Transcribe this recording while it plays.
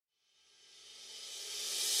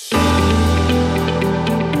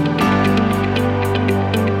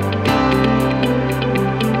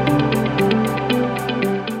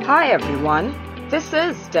everyone, this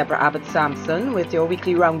is Deborah Abbott Sampson with your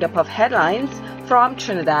weekly roundup of headlines from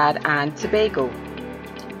Trinidad and Tobago.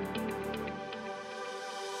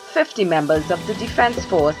 50 members of the Defence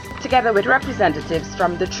Force, together with representatives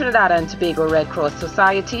from the Trinidad and Tobago Red Cross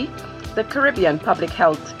Society, the Caribbean Public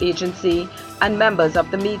Health Agency, and members of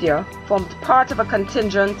the media, formed part of a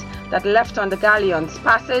contingent that left on the Galleon's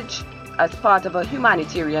passage as part of a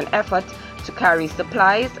humanitarian effort to carry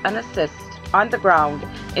supplies and assist on the ground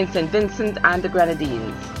in St. Vincent and the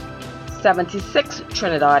Grenadines. 76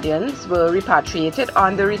 Trinidadians were repatriated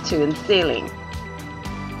on the return sailing.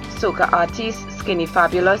 Soca artist Skinny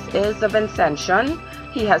Fabulous is of Ascension.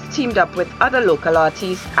 He has teamed up with other local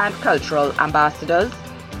artists and cultural ambassadors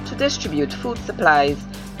to distribute food supplies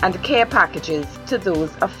and care packages to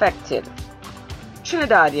those affected.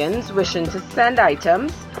 Trinidadians wishing to send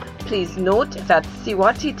items, please note that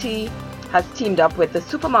CWTT has teamed up with the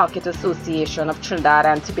Supermarket Association of Trinidad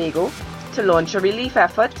and Tobago to launch a relief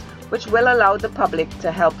effort which will allow the public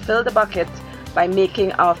to help fill the bucket by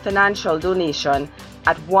making a financial donation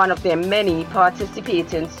at one of their many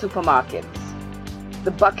participating supermarkets.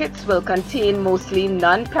 The buckets will contain mostly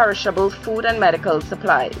non-perishable food and medical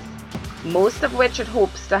supplies, most of which it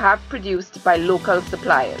hopes to have produced by local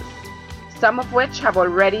suppliers, some of which have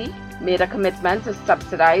already made a commitment to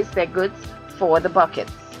subsidize their goods for the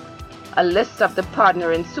buckets. A list of the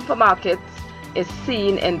partnering supermarkets is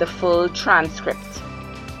seen in the full transcript.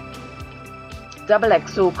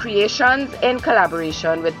 XXO Creations, in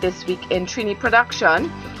collaboration with This Week in Trini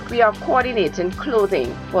Production, we are coordinating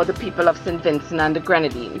clothing for the people of St. Vincent and the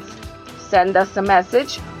Grenadines. Send us a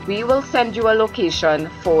message, we will send you a location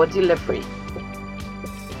for delivery.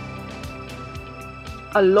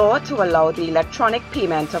 A law to allow the electronic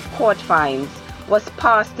payment of court fines was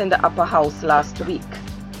passed in the Upper House last week.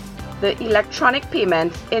 The Electronic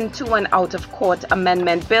Payments Into and Out of Court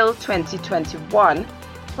Amendment Bill 2021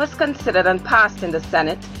 was considered and passed in the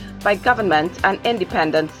Senate by government and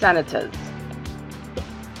independent senators.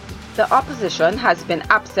 The opposition has been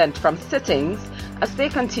absent from sittings as they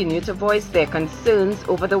continue to voice their concerns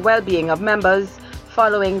over the well-being of members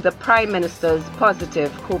following the Prime Minister's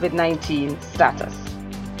positive COVID-19 status.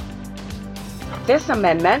 This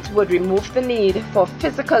amendment would remove the need for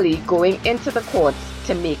physically going into the courts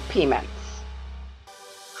to make payments.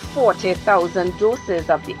 40,000 doses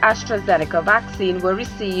of the AstraZeneca vaccine were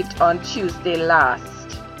received on Tuesday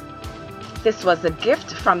last. This was a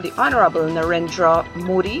gift from the Honorable Narendra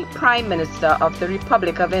Modi, Prime Minister of the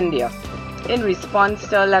Republic of India, in response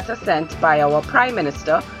to a letter sent by our Prime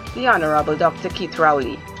Minister, the Honorable Dr. Keith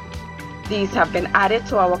Rowley. These have been added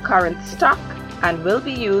to our current stock and will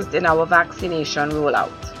be used in our vaccination rollout.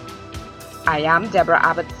 I am Deborah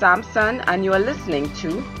Abbott Sampson, and you are listening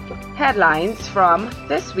to Headlines from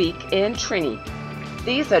This Week in Trini.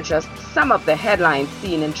 These are just some of the headlines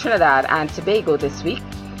seen in Trinidad and Tobago this week.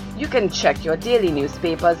 You can check your daily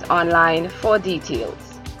newspapers online for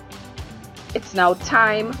details. It's now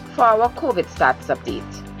time for our COVID stats update.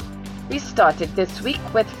 We started this week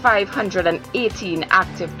with 518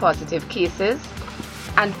 active positive cases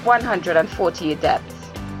and 148 deaths.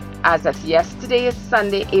 As of yesterday,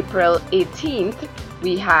 Sunday, April 18th,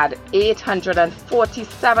 we had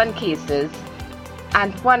 847 cases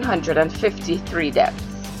and 153 deaths.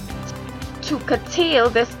 To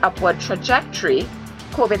curtail this upward trajectory,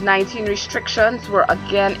 COVID-19 restrictions were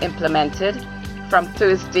again implemented from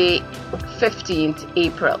Thursday, 15th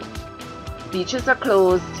April. Beaches are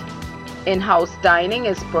closed, in-house dining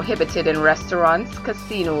is prohibited in restaurants,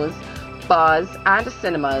 casinos, bars and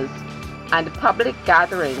cinemas, and public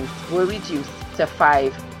gatherings were reduced to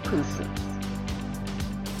 5 persons.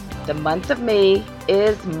 The month of May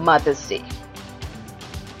is Mother's Day.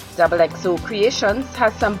 XXO Creations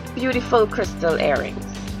has some beautiful crystal earrings,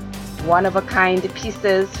 one-of-a-kind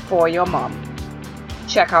pieces for your mom.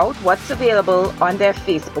 Check out what's available on their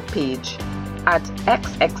Facebook page at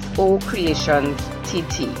XXO Creations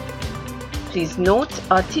TT. Please note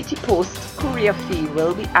a TT Post courier fee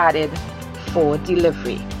will be added for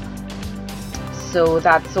delivery. So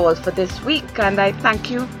that's all for this week, and I thank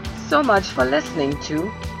you so much for listening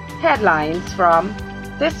to Headlines from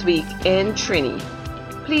This Week in Trini.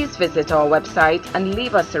 Please visit our website and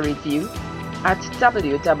leave us a review at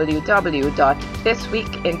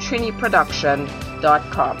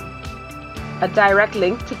www.thisweekintriniproduction.com. A direct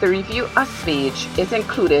link to the Review Us page is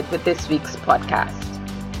included with this week's podcast.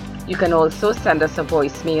 You can also send us a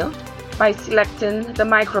voicemail by selecting the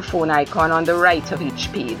microphone icon on the right of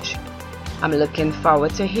each page. I'm looking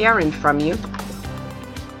forward to hearing from you.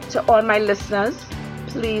 To all my listeners,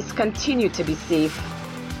 please continue to be safe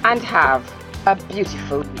and have a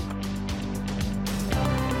beautiful week.